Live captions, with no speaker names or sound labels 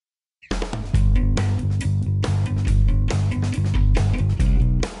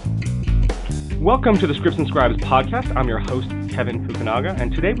Welcome to the Scripts and Scribes podcast. I'm your host, Kevin Fukunaga,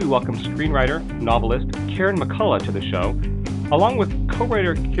 and today we welcome screenwriter, novelist Karen McCullah to the show. Along with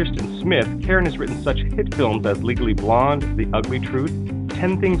co-writer Kirsten Smith, Karen has written such hit films as Legally Blonde, The Ugly Truth,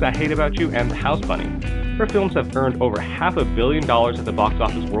 10 Things I Hate About You, and The House Bunny. Her films have earned over $500 million at the box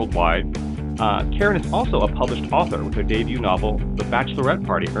office worldwide. Karen is also a published author with her debut novel, The Bachelorette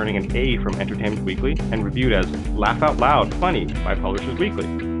Party, earning an A from Entertainment Weekly and reviewed as Laugh Out Loud Funny by Publishers Weekly.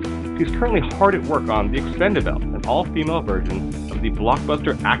 She's currently hard at work on The Expendables, an all-female version of the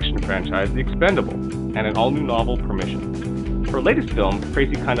blockbuster action franchise The Expendables, and an all-new novel, Permission. Her latest film,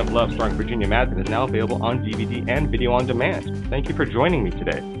 Crazy Kind of Love, starring Virginia Madsen, is now available on DVD and video on demand. Thank you for joining me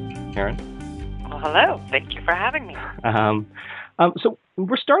today, Karen. Well, hello. Thank you for having me. So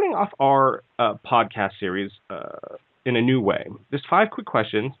we're starting off our podcast series in a new way. There's 5 quick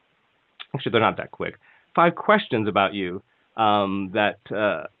questions. Actually, they're not that quick. 5 questions about you that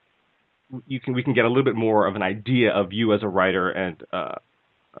we can get a little bit more of an idea of you as a writer and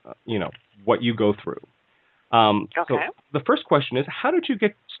what you go through. Okay. So the first question is, how did you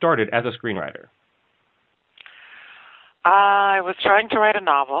get started as a screenwriter? I was trying to write a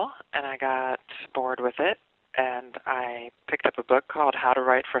novel, and I got bored with it, and I picked up a book called How to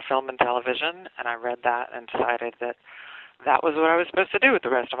Write for Film and Television, and I read that and decided that that was what I was supposed to do with the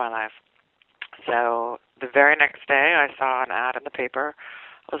rest of my life. So the very next day, I saw an ad in the paper.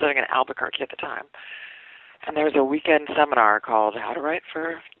 I was living in Albuquerque at the time, and there was a weekend seminar called How to Write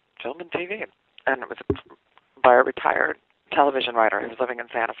for Film and TV, and it was by a retired television writer who was living in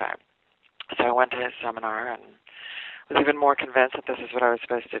Santa Fe. So I went to his seminar and was even more convinced that this is what I was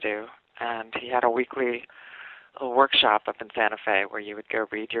supposed to do. And he had a weekly workshop up in Santa Fe where you would go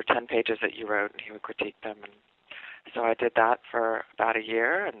read your 10 pages that you wrote, and he would critique them. And so I did that for about a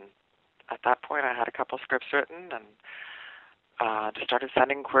year, and at that point I had a couple scripts written and just started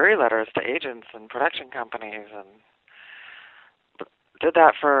sending query letters to agents and production companies, and did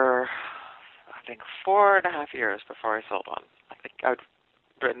that for, I think, 4.5 years before I sold one. I think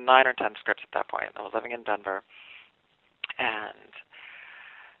I'd written 9 or 10 scripts at that point. I was living in Denver, and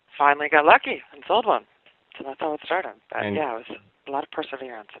finally got lucky and sold one. So that's how it started. But it was a lot of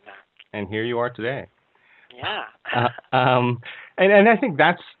perseverance in there. And here you are today. Yeah. And I think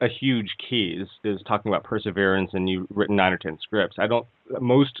that's a huge key is talking about perseverance, and you've written 9 or 10 scripts.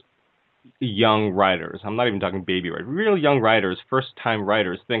 Most young writers, I'm not even talking baby writers, real young writers, first-time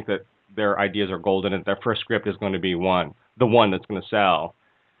writers think that their ideas are golden and their first script is going to be the one that's going to sell.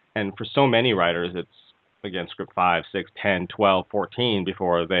 And for so many writers, it's, again, script 5, 6, 10, 12, 14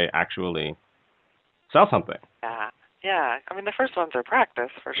 before they actually sell something. Yeah. I mean, the first ones are practice,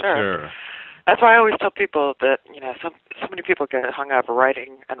 for sure. Sure. That's why I always tell people that, so many people get hung up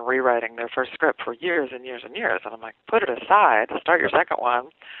writing and rewriting their first script for years and years and years. And I'm like, put it aside, start your second one,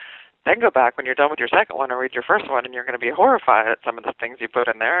 then go back when you're done with your second one and read your first one, and you're going to be horrified at some of the things you put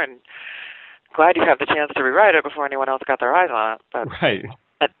in there, and glad you have the chance to rewrite it before anyone else got their eyes on it. But, right.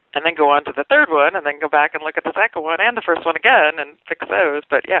 And then go on to the third one, and then go back and look at the second one and the first one again and fix those.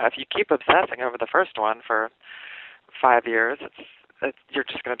 But, yeah, if you keep obsessing over the first one for 5 years, you're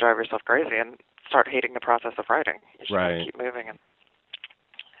just going to drive yourself crazy and start hating the process of writing. You just right. keep moving, and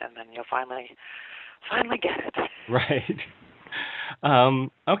then you'll finally get it. Right.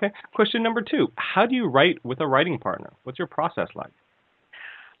 Okay. Question number 2. How do you write with a writing partner? What's your process like?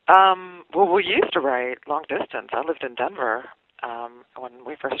 Well, we used to write long distance. I lived in Denver when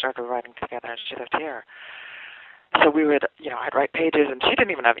we first started writing together, and she lived here. So we would, I'd write pages, and she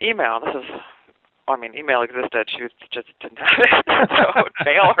didn't even have email. Email existed. She just didn't have it. So I would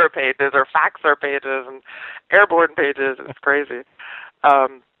mail her pages or fax her pages and airborne pages. It's crazy.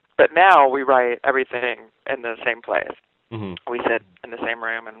 But now we write everything in the same place. Mm-hmm. We sit in the same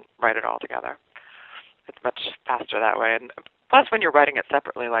room and write it all together. It's much faster that way. And plus, when you're writing it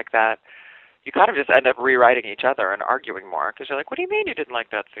separately like that, you kind of just end up rewriting each other and arguing more, because you're like, what do you mean you didn't like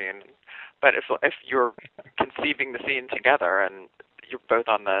that scene? But if you're conceiving the scene together and you're both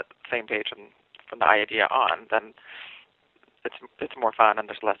on the same page and from the idea on, then it's more fun and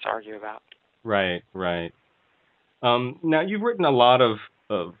there's less to argue about. Right. Now, you've written a lot of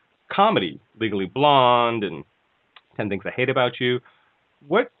comedy, Legally Blonde and 10 Things I Hate About You.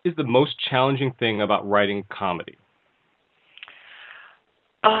 What is the most challenging thing about writing comedy?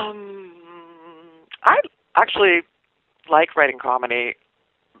 I actually like writing comedy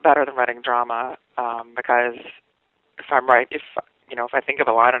better than writing drama, because if I think of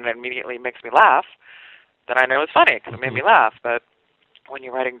a line and it immediately makes me laugh, then I know it's funny because it made me laugh. But when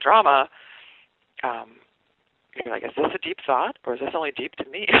you're writing drama, you're like, is this a deep thought, or is this only deep to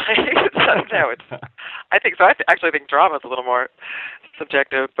me? I think so. I actually think drama is a little more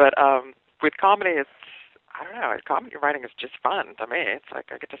subjective, but with comedy, I don't know, comedy writing is just fun to me. It's like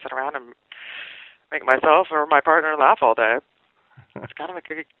I get to sit around and make myself or my partner laugh all day. It's kind of a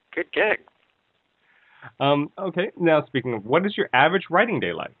good gig. Okay, now speaking of, what is your average writing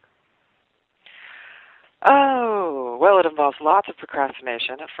day like? Oh, well, it involves lots of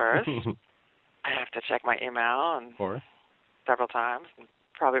procrastination at first. I have to check my email and several times, and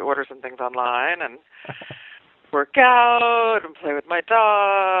probably order some things online and work out and play with my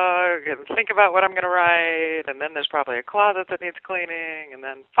dog and think about what I'm going to write. And then there's probably a closet that needs cleaning. And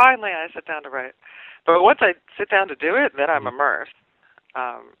then finally I sit down to write. But once I sit down to do it, then I'm immersed.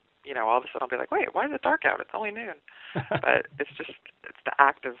 You know, all of a sudden I'll be like, wait, why is it dark out? It's only noon. But it's the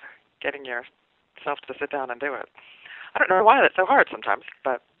act of getting yourself to sit down and do it. I don't know why that's so hard sometimes,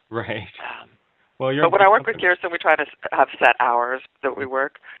 but right. But when I work with Kirsten, we try to have set hours that we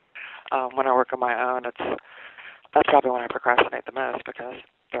work. When I work on my own, that's probably when I procrastinate the most because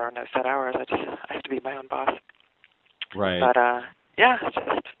there are no set hours. I have to be my own boss. Right. But yeah, it's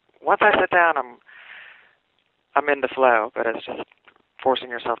just once I sit down, I'm in the flow. But it's just forcing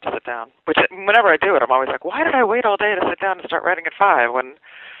yourself to sit down. Which whenever I do it, I'm always like, why did I wait all day to sit down and start writing at 5 when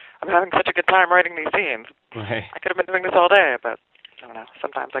I'm having such a good time writing these scenes? Right. I could have been doing this all day, but I don't know.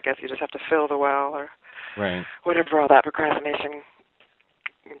 Sometimes I guess you just have to fill the well or whatever all that procrastination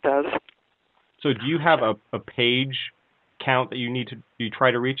does. So do you have a page count that you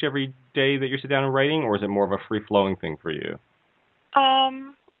try to reach every day that you sit down and writing, or is it more of a free-flowing thing for you?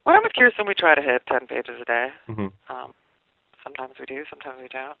 When I'm with Kirsten, we try to hit 10 pages a day. Mm-hmm. Sometimes we do, sometimes we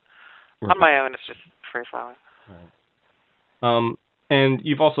don't. On my own, it's just free-flowing. Right. And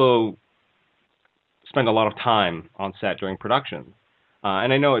you've also spent a lot of time on set during production.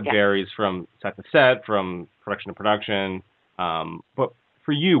 And I know it varies from set to set, from production to production. But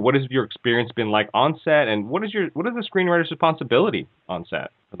for you, what has your experience been like on set, and what is the screenwriter's responsibility on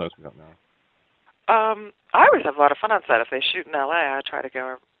set, for those who don't know? I always have a lot of fun on set. If they shoot in L.A., I try to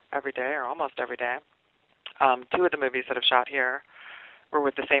go every day or almost every day. 2 of the movies that I've shot here were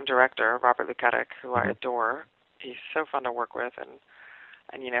with the same director, Robert Luketic, who I adore. He's so fun to work with,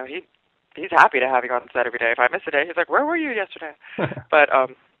 and you know, he's happy to have you on set every day. If I miss a day, he's like, where were you yesterday? But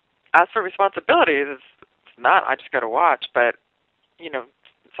as for responsibilities, it's not, I just got to watch. But, you know,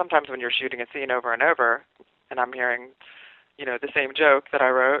 sometimes when you're shooting a scene over and over, and I'm hearing, you know, the same joke that I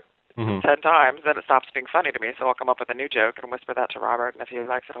wrote 10 times, then it stops being funny to me. So I'll come up with a new joke and whisper that to Robert, and if he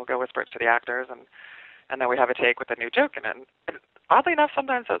likes it, I'll go whisper it to the actors, and then we have a take with a new joke in it. And oddly enough,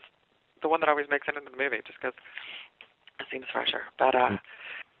 sometimes that's the one that always makes it into the movie, just because it seems fresher. But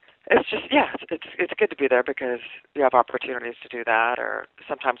it's just, it's good to be there because you have opportunities to do that, or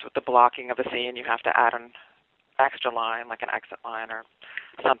sometimes with the blocking of a scene, you have to add an extra line, like an exit line or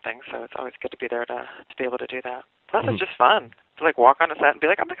something. So it's always good to be there to be able to do that. Plus, it's just fun to like walk on a set and be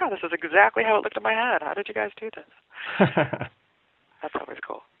like, oh my God, this is exactly how it looked in my head. How did you guys do this? That's always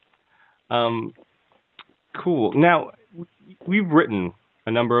cool. Cool. Now, we've written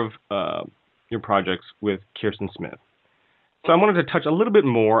a number of your projects with Kirsten Smith. So I wanted to touch a little bit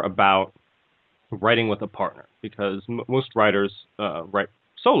more about writing with a partner, because most writers write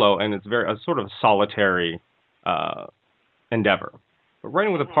solo, and it's a sort of solitary endeavor. But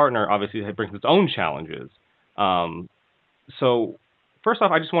writing with a partner, obviously, it brings its own challenges. So first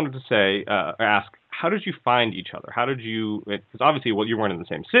off, I just wanted to ask, how did you find each other? How did you, because obviously, you weren't in the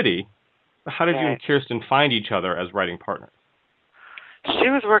same city, but how did you and Kirsten find each other as writing partners? She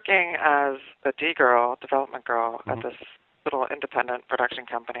was working as a D-girl, development girl, at this little independent production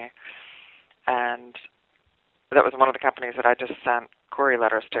company. And that was one of the companies that I just sent query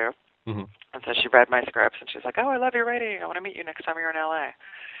letters to. And so she read my scripts, and she's like, oh, I love your writing. I want to meet you next time you're in L.A.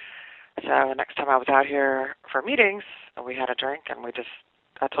 So next time I was out here for meetings, we had a drink, and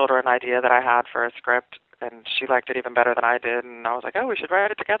I told her an idea that I had for a script, and she liked it even better than I did. And I was like, oh, we should write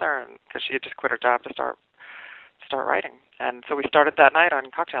it together, because she had just quit her job to start writing. And so we started that night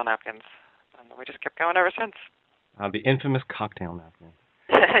on cocktail napkins, and we just kept going ever since. The infamous cocktail napkin.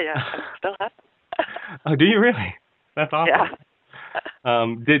 Yeah, still have them. Oh, do you really? That's awesome.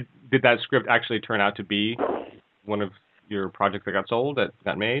 Yeah. Did that script actually turn out to be one of your projects that got sold, that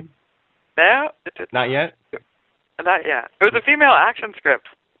got made? No, it did not yet. Not yet. It was a female action script,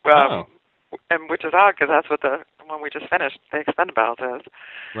 and which is odd because that's what the one we just finished, The Expendables, is.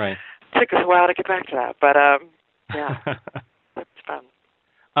 Right. It took us a while to get back to that, but yeah, it's fun.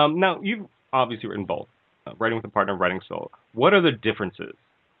 Now you've obviously written both. Writing with a partner, writing solo. What are the differences?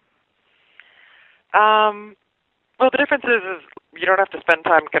 Well, the difference is you don't have to spend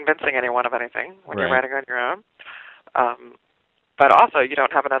time convincing anyone of anything when you're writing on your own. But also, you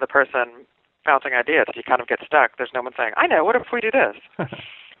don't have another person bouncing ideas. You kind of get stuck. There's no one saying, I know, what if we do this?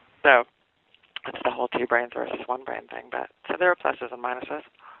 So it's the whole two brains versus one brain thing. But so there are pluses and minuses.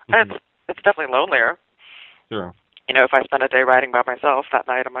 Mm-hmm. It's definitely lonelier. Sure. You know, if I spend a day writing by myself that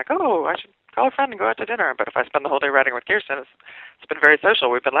night, I'm like, oh, I should call a friend and go out to dinner. But if I spend the whole day writing with Kirsten, it's been very social.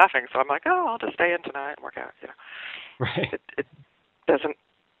 We've been laughing, so I'm like, oh, I'll just stay in tonight and work out. You know, Right. it doesn't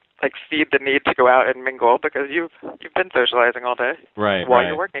like feed the need to go out and mingle because you've been socializing all day while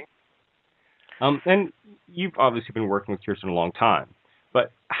you're working. And you've obviously been working with Kirsten a long time,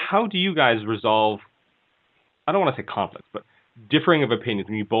 but how do you guys resolve, I don't want to say conflicts, but differing of opinions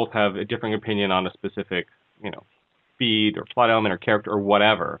when you both have a differing opinion on a specific, you know, beat or plot element or character or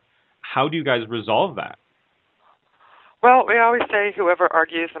whatever? How do you guys resolve that? Well, we always say whoever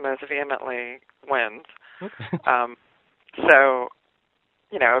argues the most vehemently wins. Okay. So,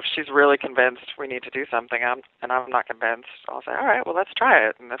 you know, if she's really convinced we need to do something and I'm not convinced, I'll say, all right, well, let's try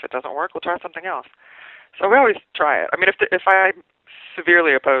it. And if it doesn't work, we'll try something else. So we always try it. I mean, if I'm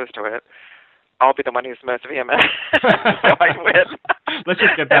severely opposed to it, I'll be the one who's most vehement. So I win. Let's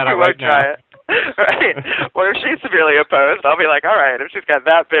just get that out right now. Try it. Right. Well, if she's severely opposed, I'll be like, all right, if she's got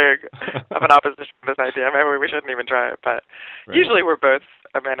that big of an opposition to this idea, maybe we shouldn't even try it. But usually we're both,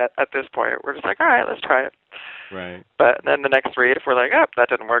 I mean, at this point, we're just like, all right, let's try it. Right. But then the next read, if we're like, oh, that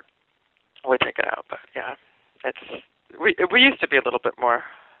didn't work, we take it out. But yeah, we used to be a little bit more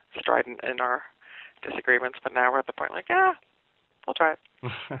strident in our disagreements, but now we're at the point like, yeah, we'll try it.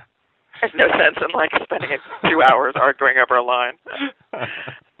 There's no sense in like spending 2 hours arguing over a line. There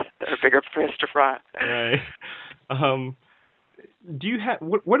are bigger fish to fry. Right. Do you have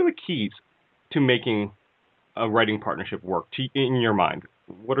what are the keys to making a writing partnership work in your mind?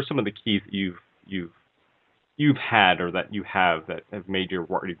 What are some of the keys that you've had or that you have that have made your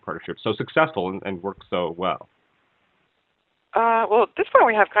writing partnership so successful and work so well? Well, at this point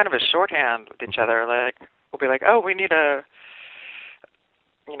we have kind of a shorthand with each other. Like we'll be like, oh, we need our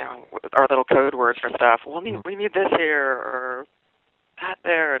little code words for stuff. We need this here or that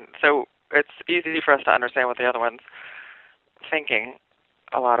there, and so it's easy for us to understand what the other one's thinking.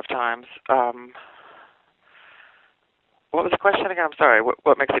 A lot of times. What was the question again? I'm sorry.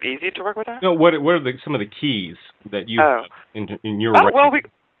 What makes it easy to work with that? No. What are some of the keys that you in your writing?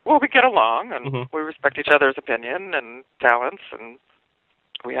 We get along and we respect each other's opinion and talents, and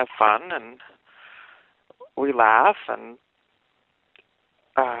we have fun and we laugh and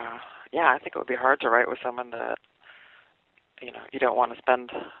I think it would be hard to write with someone that you don't want to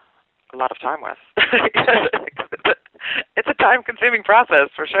spend a lot of time with. It's a time-consuming process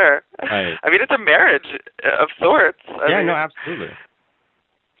for sure. Right. I mean, it's a marriage of sorts. I mean, absolutely.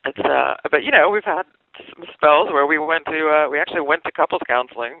 It's but we've had some spells where we actually went to couples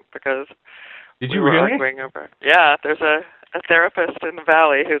counseling because Did you really? Arguing over. Yeah, there's a therapist in the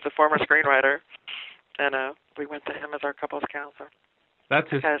Valley who's a former screenwriter, and we went to him as our couples counselor. That's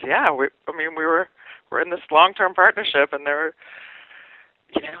his. Because we're in this long-term partnership, and there were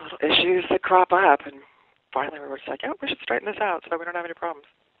little issues that crop up, and finally we were just like, we should straighten this out so that we don't have any problems.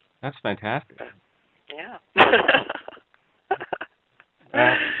 That's fantastic. But, yeah.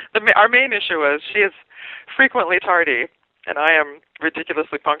 Our main issue was she is frequently tardy, and I am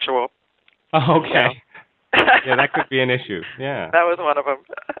ridiculously punctual. Oh, okay. Yeah, that could be an issue. Yeah. That was one of them.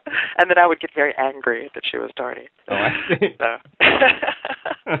 And then I would get very angry that she was tardy. Oh, I see. So.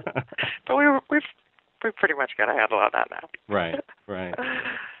 But we've pretty much got a handle on that now. Right.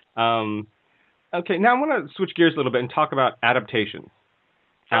 Okay, now I want to switch gears a little bit and talk about adaptations.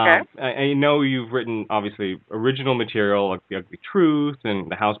 Okay. I know you've written, obviously, original material like The Ugly Truth and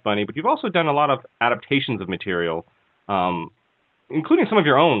The House Bunny, but you've also done a lot of adaptations of material, including some of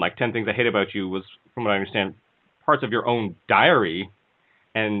your own, like 10 Things I Hate About You was, from what I understand, parts of your own diary,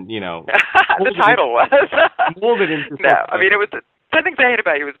 and, the title was. Molded into No, I mean, it was 10 Things I Hate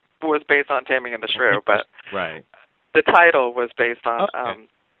About You was based on Taming of the Shrew, but right. The title was based on, okay.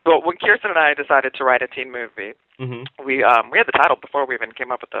 Well, when Kirsten and I decided to write a teen movie, we had the title before we even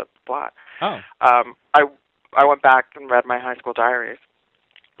came up with the plot. Oh. I went back and read my high school diaries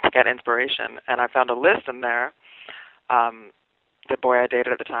to get inspiration, and I found a list in there. The boy I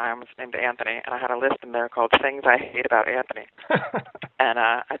dated at the time was named Anthony, and I had a list in there called Things I Hate About Anthony. And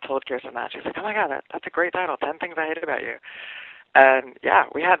I told Kirsten that. She's like, oh, my God, that's a great title, 10 Things I Hate About You. And, yeah,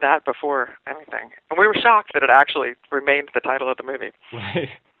 we had that before anything. And we were shocked that it actually remained the title of the movie. Right.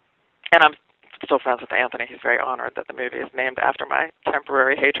 And I'm still friends with Anthony. He's very honored that the movie is named after my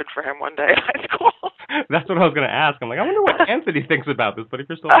temporary hatred for him one day in high school. That's what I was going to ask. I'm like, I wonder what Anthony thinks about this, but if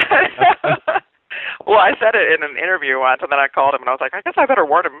you're still... Well, I said it in an interview once, and then I called him, and I was like, I guess I better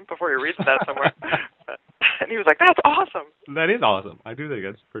warn him before he reads that somewhere. And he was like, that's awesome. That is awesome. I do think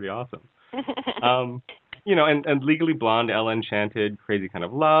that's pretty awesome. and Legally Blonde, Ella Enchanted, Crazy Kind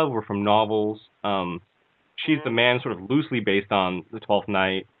of Love were from novels. She's the Man, sort of loosely based on The Twelfth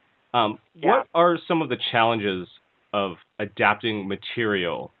Night. What are some of the challenges of adapting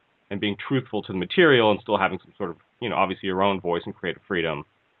material and being truthful to the material and still having some sort of, obviously your own voice and creative freedom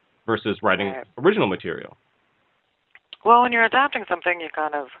versus writing original material? Well, when you're adapting something, you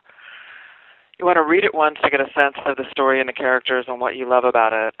want to read it once to get a sense of the story and the characters and what you love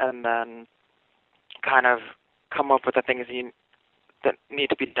about it, and then kind of come up with the things that need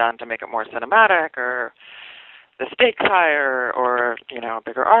to be done to make it more cinematic, or the stakes higher, or a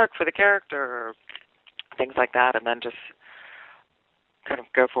bigger arc for the character, or things like that, and then just kind of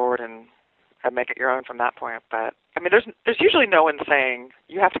go forward and make it your own from that point. But I mean, there's usually no one saying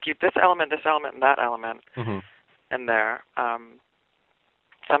you have to keep this element, and that element in there.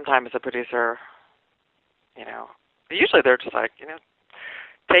 Sometimes the producer, usually they're just like,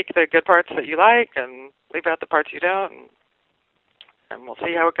 take the good parts that you like and leave out the parts you don't, and we'll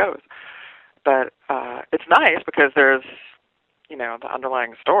see how it goes. But it's nice because there's, the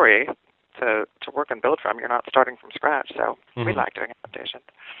underlying story to work and build from. You're not starting from scratch, so we like doing adaptations.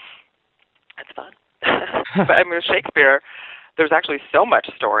 It's fun. But I mean, with Shakespeare, there's actually so much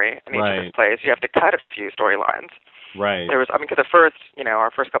story in each of his plays. You have to cut a few storylines. Right. Because the first,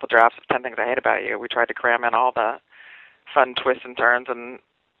 our first couple drafts of 10 Things I Hate About You, we tried to cram in all the fun twists and turns and,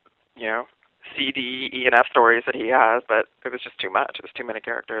 C, D, E, and F stories that he has, but it was just too much. It was too many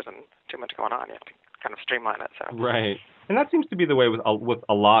characters and too much going on. You have to kind of streamline it. So. Right. And that seems to be the way with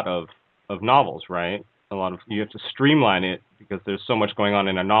a lot of novels, right? You have to streamline it because there's so much going on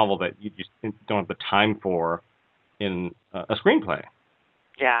in a novel that you just don't have the time for in a screenplay.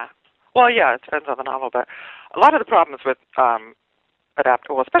 Yeah. Well, yeah, it depends on the novel, but a lot of the problems with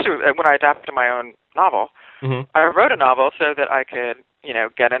especially when I adapted my own novel, I wrote a novel so that I could,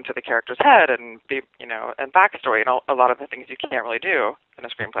 get into the character's head and be, and backstory and a lot of the things you can't really do in a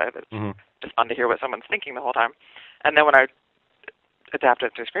screenplay. It's just fun to hear what someone's thinking the whole time. And then when I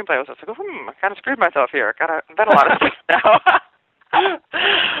adapted it to a screenplay, I was just like, I kind of screwed myself here. Got to invent a lot of stuff now.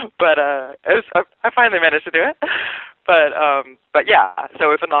 But I finally managed to do it. But yeah,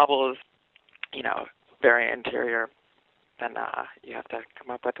 so if a novel is, very interior, then you have to come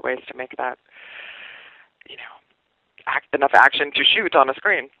up with ways to make that, enough action to shoot on a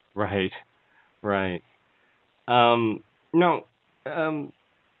screen. Right.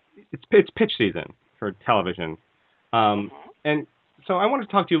 It's pitch season for television, and so I want to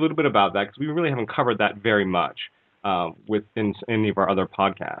talk to you a little bit about that because we really haven't covered that very much within any of our other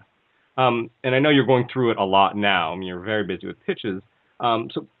podcasts. And I know you're going through it a lot now. I mean, you're very busy with pitches.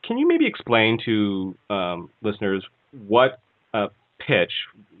 So can you maybe explain to listeners what a pitch,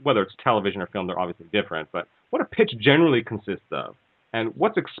 whether it's television or film, they're obviously different, but what a pitch generally consists of, and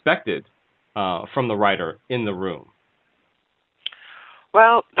what's expected from the writer in the room?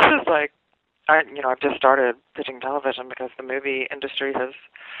 Well, this is like, I've just started pitching television because the movie industry has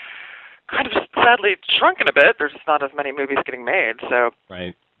kind of sadly shrunken a bit. There's just not as many movies getting made, so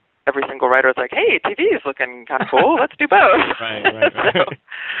every single writer is like, hey, TV is looking kind of cool. Let's do both. Right.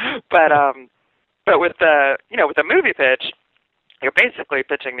 But with the movie pitch, you're basically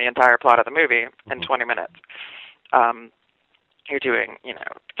pitching the entire plot of the movie in 20 minutes. You're doing,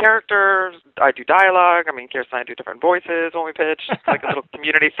 characters. I do dialogue. I mean, Kirsten and I do different voices when we pitch. It's like a little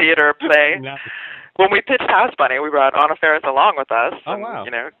community theater play. Nice. When we pitched House Bunny, we brought Anna Faris along with us. Oh, wow.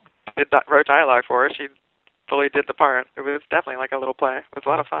 Wrote dialogue for her. She fully did the part. It was definitely like a little play. It was a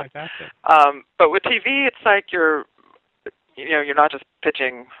lot of fun. Fantastic. But with TV, it's like you're not just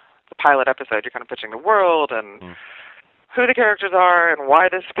pitching the pilot episode. You're kind of pitching the world and who the characters are and why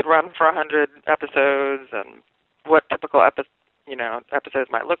this could run for 100 episodes and what typical episodes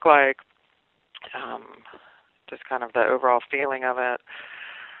might look like. Just kind of the overall feeling of it.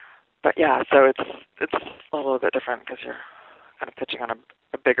 But yeah, so it's a little bit different because you're kind of pitching on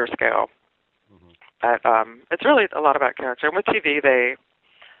a bigger scale. But it's really a lot about character. And with TV, they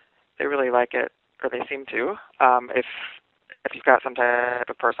really like it, or they seem to, if you've got some type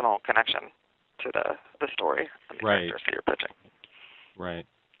of personal connection to the story and the characters that you're pitching. Right.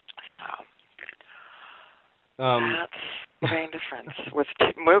 That's the main difference. With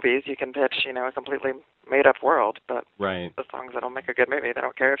movies, you can pitch, a completely made-up world, but as long as it'll make a good movie, they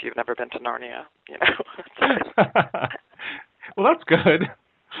don't care if you've never been to Narnia, Well, that's good.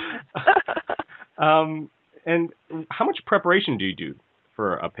 And how much preparation do you do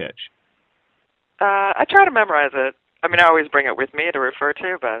for a pitch? I try to memorize it. I mean, I always bring it with me to refer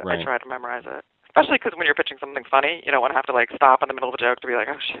to, but I try to memorize it. Especially because when you're pitching something funny, you don't want to have to stop in the middle of a joke to be like,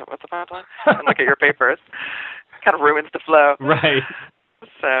 oh shit, what's the punchline? And look at your papers. Kind of ruins the flow. Right.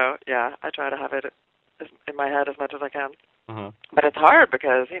 So yeah, I try to have it as in my head as much as I can. Uh-huh. But it's hard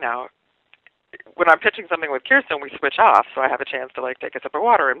because, when I'm pitching something with Kirsten, we switch off, so I have a chance to, like, take a sip of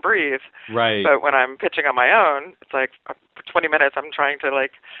water and breathe. Right. But when I'm pitching on my own, it's like for 20 minutes I'm trying to,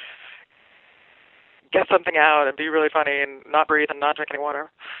 like, get something out and be really funny and not breathe and not drink any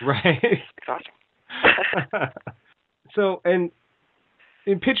water. Right. It's exhausting. So, and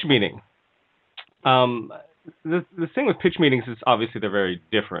in pitch meeting, the thing with pitch meetings is obviously they're very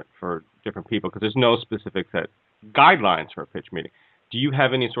different for different people because there's no specific set guidelines for a pitch meeting. Do you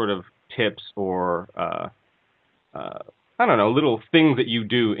have any sort of tips or, I don't know, little things that you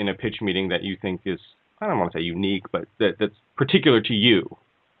do in a pitch meeting that you think is, I don't want to say unique, but that's particular to you?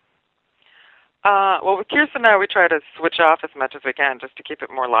 Well, with Kirsten and I, we try to switch off as much as we can just to keep it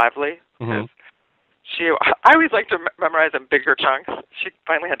more lively. Mm-hmm. I always like to memorize in bigger chunks. She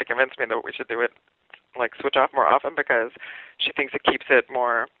finally had to convince me that we should do it, like switch off more often because she thinks it keeps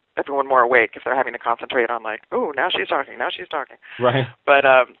everyone more awake if they're having to concentrate on like, oh, now she's talking. Right. But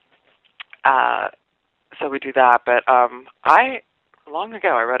so we do that. But long ago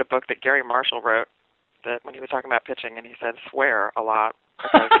I read a book that Gary Marshall wrote that when he was talking about pitching, and he said swear a lot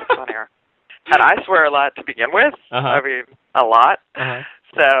because it's funnier. And I swear a lot to begin with. Uh-huh. I mean, a lot. Uh-huh.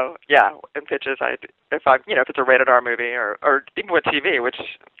 So yeah, in pitches, if it's a rated R movie or even with TV, which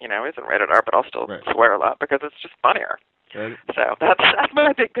isn't rated R, but I'll still swear a lot because it's just funnier. Good. So that's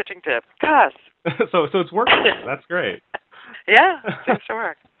my big pitching tip. Cuss. so it's working. That's great. Yeah, it seems to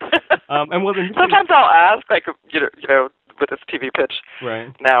work. And well, sometimes I'll ask, like with this TV pitch.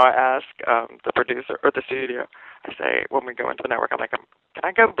 Right. Now I ask the producer or the studio. I say when we go into the network, I'm like, can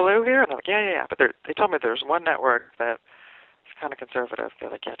I go blue here? And they're like, yeah. But they told me there's one network that is kind of conservative.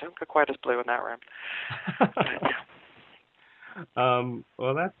 They're like, yeah, don't go quite as blue in that room.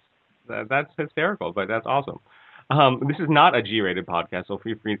 Well, that's hysterical, but that's awesome. This is not a G-rated podcast, so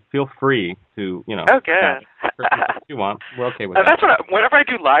feel free to, Oh, good. If you want. We're okay with that. That's whenever I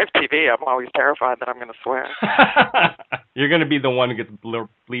do live TV, I'm always terrified that I'm going to swear. You're going to be the one who gets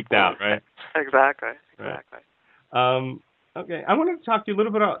bleeped out, right? Exactly. Okay, I wanted to talk to you a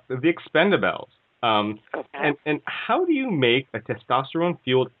little bit about The Expendables. Okay. And how do you make a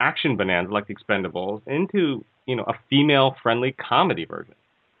testosterone-fueled action bonanza like The Expendables into, a female-friendly comedy version?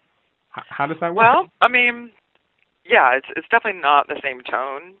 How does that work? Well, I mean, yeah, it's definitely not the same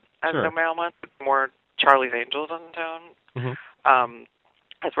tone as the male one. It's more Charlie's Angels on tone. Mm-hmm.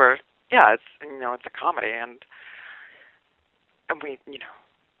 As where, yeah, it's a comedy, and we,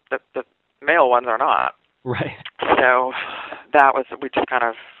 the male ones are not. Right. So we just kind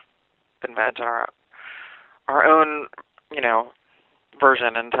of invented our own,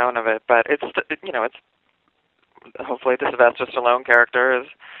 version and tone of it. But it's hopefully the Sylvester Stallone character is,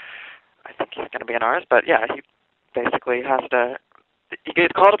 I think he's going to be in ours. But yeah, he basically he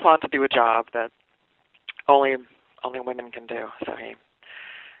gets called upon to do a job that only women can do. So he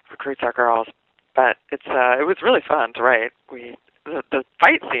recruits our girls. But it was really fun to write. The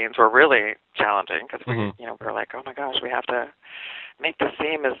fight scenes were really challenging because we were like, oh my gosh, we have to make this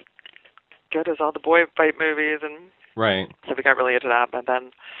seem as good as all the boy fight movies, and right. So we got really into that. But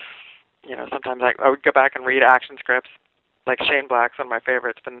then, sometimes I would go back and read action scripts. Like Shane Black's one of my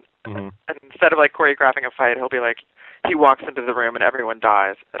favorites. And instead of like choreographing a fight, he'll be like, he walks into the room and everyone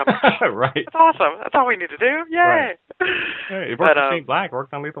dies. And I'm like, right. That's awesome. That's all we need to do. Yay! Right. Hey, it worked on Shane Black.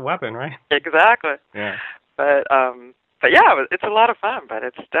 Worked on Lethal Weapon, right? Exactly. Yeah. But yeah, it's a lot of fun, but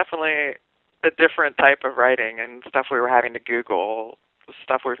it's definitely a different type of writing and stuff we were having to Google,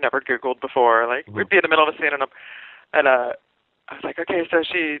 stuff we've never Googled before. Like, we'd be in the middle of a scene and I was like, okay, so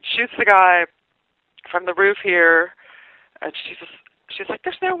she shoots the guy from the roof here, and she's like,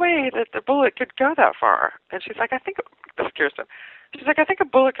 there's no way that the bullet could go that far. And she's like, this is Kirsten. She's like, I think a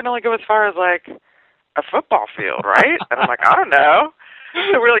bullet can only go as far as, like, a football field, right? And I'm like, I don't know.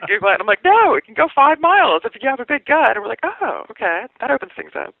 So we're like Googling it, and I'm like, no, it can go 5 miles if you have a big gun. And we're like, oh, okay, that opens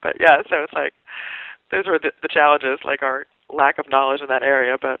things up. But yeah, so it's like, those were the challenges, like our lack of knowledge in that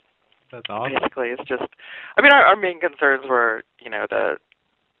area. But that's awesome. Basically, it's just, I mean, our main concerns were,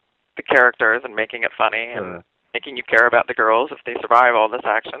 the characters and making it funny and making you care about the girls if they survive all this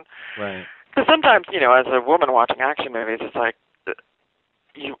action. Right. Because sometimes, as a woman watching action movies, it's like,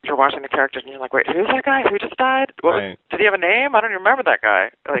 you're watching the characters and you're like, wait, who's that guy? Who just died? Did he have a name? I don't even remember that guy.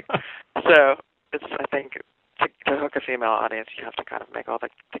 Like, so it's, I think, to hook a female audience, you have to kind of make all the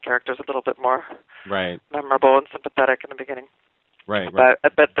characters a little bit more memorable and sympathetic in the beginning. Right. But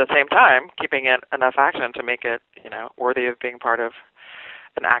at the same time, keeping it enough action to make it, worthy of being part of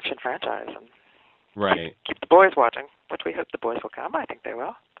an action franchise and keep the boys watching, which we hope the boys will come. I think they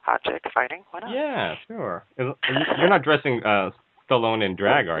will. Hot chick fighting, why not? Yeah, sure. You're not dressing Stallone in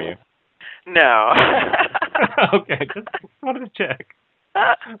drag, are you? No. Okay, just wanted to check.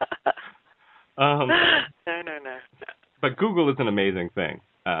 No. But Google is an amazing thing.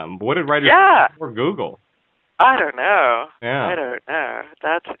 What did writers do before Google? I don't know. Yeah. I don't know.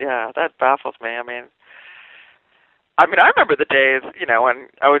 That baffles me. I remember the days, when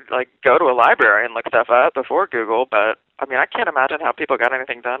I would go to a library and look stuff up before Google, but I can't imagine how people got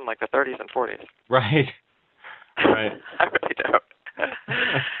anything done in the 30s and 40s. Right. Right. I really don't.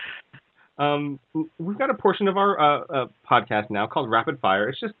 We've got a portion of our podcast now called Rapid Fire.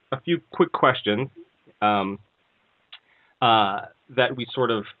 It's just a few quick questions that we sort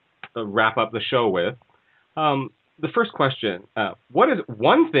of wrap up the show with. The first question, what is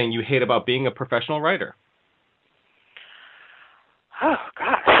one thing you hate about being a professional writer? Oh,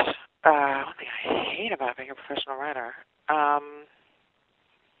 gosh. One thing I hate about being a professional writer. I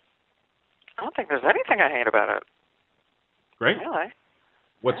don't think there's anything I hate about it. Great. Really?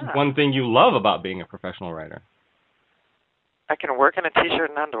 What's one thing you love about being a professional writer? I can work in a T-shirt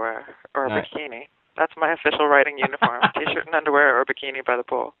and underwear or a Nice. bikini. That's my official writing uniform, T-shirt and underwear or a bikini by the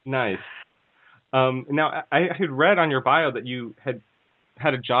pool. Nice. Now, I had read on your bio that you had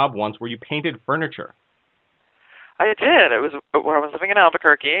a job once where you painted furniture. I did. It was when I was living in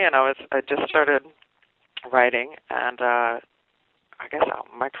Albuquerque, and I just started writing, and I guess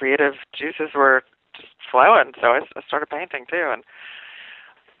my creative juices were just flowing, so I started painting too. And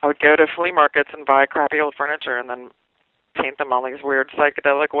I would go to flea markets and buy crappy old furniture, and then paint them all these weird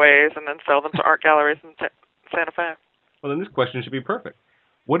psychedelic ways, and then sell them to art galleries in Santa Fe. Well, then this question should be perfect.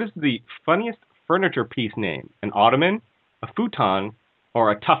 What is the funniest furniture piece name? An ottoman, a futon, or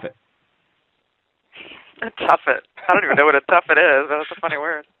a tuffet? A tuffet. I don't even know what a tuffet is. That's a funny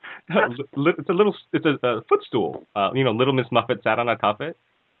word. It's a footstool. Little Miss Muffet sat on a tuffet.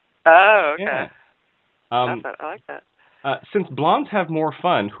 Oh, okay. Yeah. Tuffet. I like that. Since blondes have more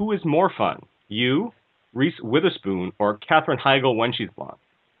fun, who is more fun? You, Reese Witherspoon, or Katherine Heigl when she's blonde?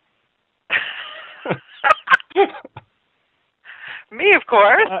 Me, of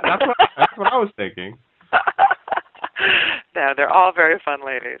course. That's what I was thinking. No, they're all very fun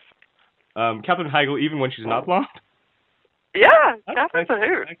ladies. Katherine Heigl, even when she's not blonde? Yeah, Katherine's a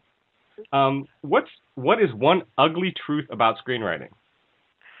hoot. What is one ugly truth about screenwriting?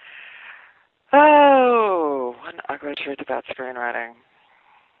 Oh, one ugly truth about screenwriting.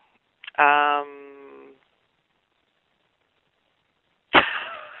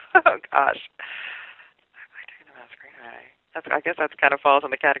 Oh, gosh. Ugly truth about screenwriting. I guess that kind of falls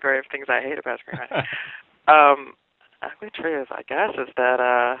in the category of things I hate about screenwriting. Ugly truth, I guess, is that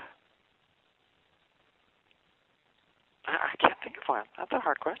I can't think of one. That's a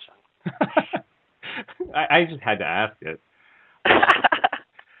hard question. I just had to ask it.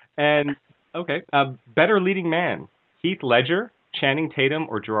 And, okay, better leading man, Heath Ledger, Channing Tatum,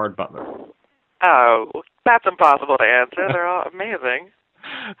 or Gerard Butler? Oh, that's impossible to answer. They're all amazing.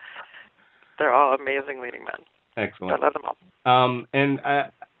 They're all amazing leading men. Excellent. I love them all. And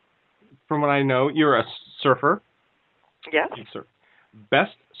from what I know, you're a surfer. Yes. You surf.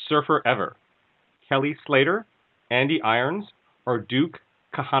 Best surfer ever, Kelly Slater, Andy Irons, or Duke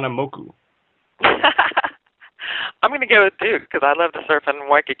Kahanamoku? I'm going to go with Duke because I love to surf in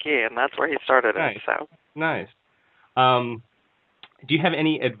Waikiki, and that's where he started Nice. it. So. Nice. Do you have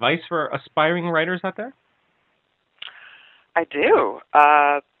any advice for aspiring writers out there? I do.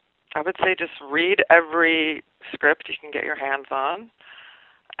 I would say just read every script you can get your hands on,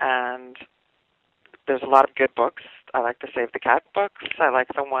 and there's a lot of good books. I like the Save the Cat books. I like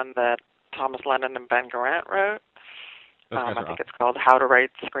the one that Thomas Lennon and Ben Garant wrote. I think it's called How to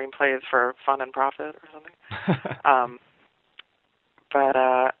Write Screenplays for Fun and Profit or something.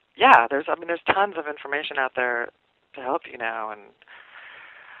 Yeah, there's tons of information out there to help you now, and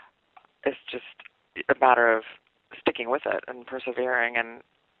it's just a matter of sticking with it and persevering and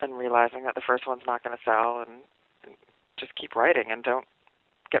realizing that the first one's not going to sell, and just keep writing and don't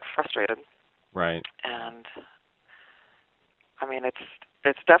get frustrated. Right. And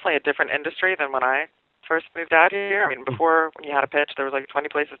it's definitely a different industry than when I first moved out here. Before, when you had a pitch, there was 20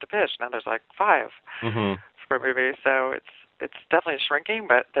 places to pitch. Now there's 5 for a movie. So it's definitely shrinking,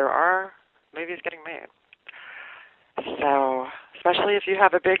 but there are movies getting made. So, especially if you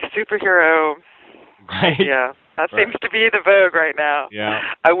have a big superhero idea. That seems to be the vogue right now. Yeah.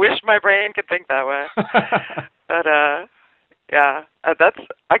 I wish my brain could think that way. But, yeah, I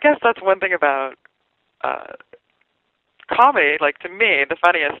guess that's one thing about comedy. To me, the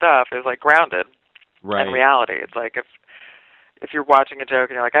funniest stuff is grounded in reality. It's if you're watching a joke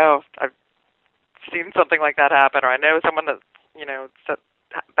and you're oh, I've seen something like that happen, or I know someone that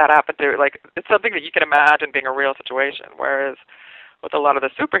that happened to. It's something that you can imagine being a real situation. Whereas with a lot of the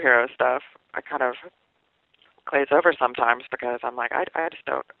superhero stuff, I kind of glaze over sometimes because I'm like, I just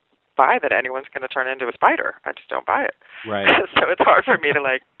don't buy that anyone's going to turn into a spider. I just don't buy it. Right. So it's hard for me to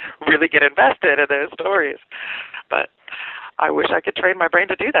like really get invested in those stories. But I wish I could train my brain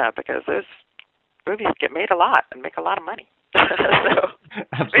to do that because those movies get made a lot and make a lot of money. So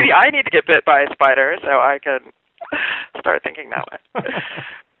maybe I need to get bit by a spider so I can start thinking that way.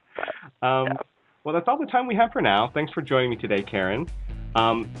 But, well, that's all the time we have for now. Thanks for joining me today, Karen.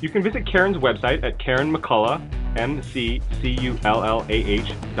 You can visit Karen's website at Karen McCullah, McCullah.com.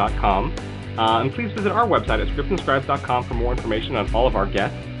 And please visit our website at scriptandscribes.com for more information on all of our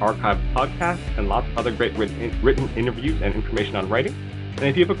guests, archived podcasts, and lots of other great written interviews and information on writing. And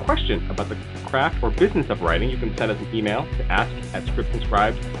if you have a question about the craft or business of writing, you can send us an email to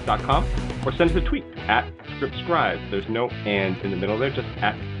ask@scriptandscribes.com or send us a tweet at scriptscribes. There's no and in the middle there, just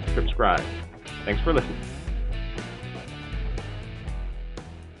at scriptscribes. Thanks for listening.